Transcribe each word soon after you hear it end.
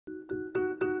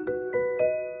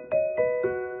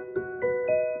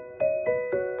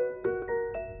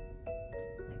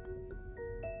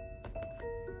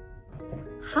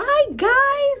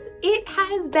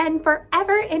has been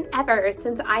forever and ever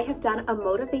since I have done a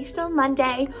Motivational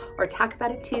Monday or Talk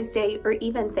About It Tuesday or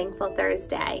even Thankful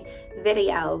Thursday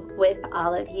video with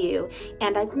all of you,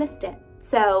 and I've missed it.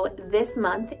 So this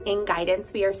month in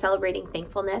guidance, we are celebrating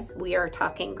thankfulness. We are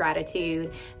talking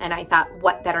gratitude, and I thought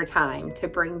what better time to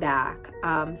bring back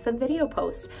some video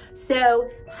posts. So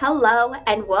hello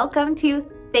and welcome to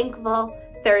Thankful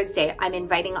Thursday. I'm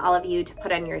inviting all of you to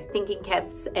put on your thinking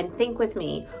caps and think with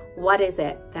me, what is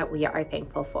it that we are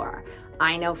thankful for?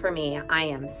 I know for me, I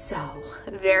am so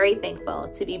very thankful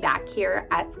to be back here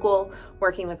at school,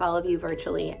 working with all of you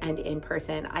virtually and in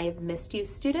person. I have missed you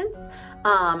students.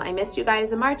 I missed you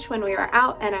guys in March when we were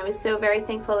out, and I was so very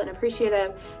thankful and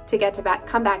appreciative to get to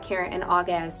come back here in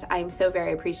August. I'm so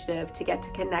very appreciative to get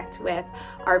to connect with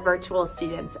our virtual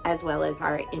students as well as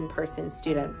our in-person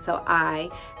students. So I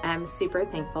am super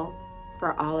thankful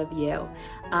for all of you.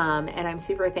 And I'm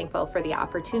super thankful for the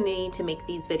opportunity to make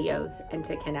these videos and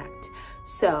to connect.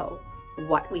 So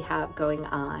what we have going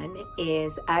on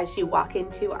is, as you walk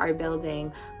into our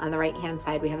building, on the right-hand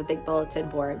side, we have a big bulletin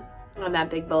board. On that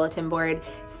big bulletin board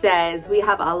says we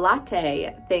have a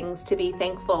latte, things to be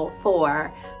thankful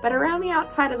for, but around the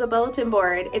outside of the bulletin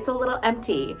board, it's a little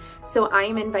empty. So I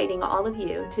am inviting all of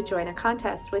you to join a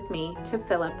contest with me to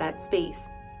fill up that space.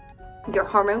 Your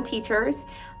hormone teachers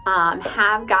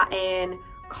have gotten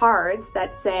cards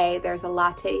that say there's a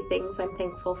latte, things I'm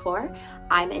thankful for.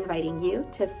 I'm inviting you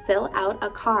to fill out a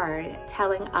card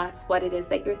telling us what it is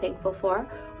that you're thankful for.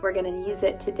 We're going to use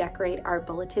it to decorate our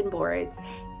bulletin boards,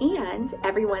 and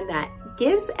everyone that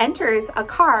enters a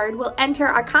card will enter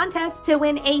a contest to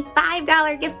win a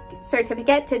 $5 gift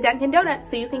certificate to Dunkin' Donuts,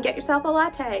 so you can get yourself a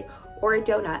latte or a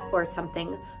donut or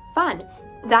something fun.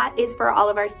 That is for all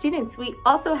of our students. We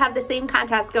also have the same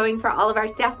contest going for all of our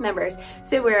staff members.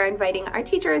 So we're inviting our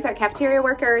teachers, our cafeteria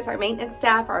workers, our maintenance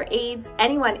staff, our aides,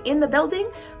 anyone in the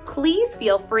building. Please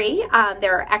feel free.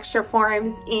 There are extra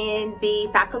forms in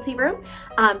the faculty room.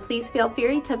 Please feel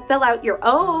free to fill out your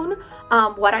own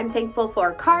What I'm Thankful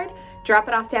For card. Drop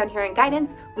it off down here in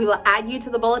guidance. We will add you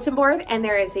to the bulletin board, and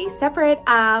there is a separate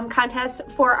contest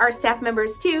for our staff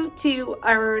members too to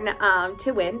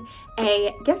win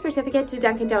a gift certificate to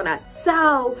Dunkin' Donuts.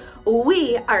 So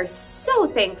we are so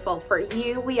thankful for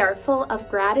you. We are full of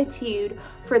gratitude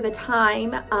for the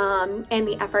time and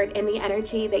the effort and the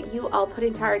energy that you all put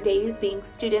into our days, being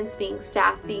students, being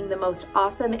staff, being the most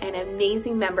awesome and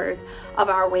amazing members of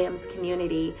our WAMS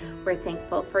community. We're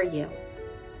thankful for you.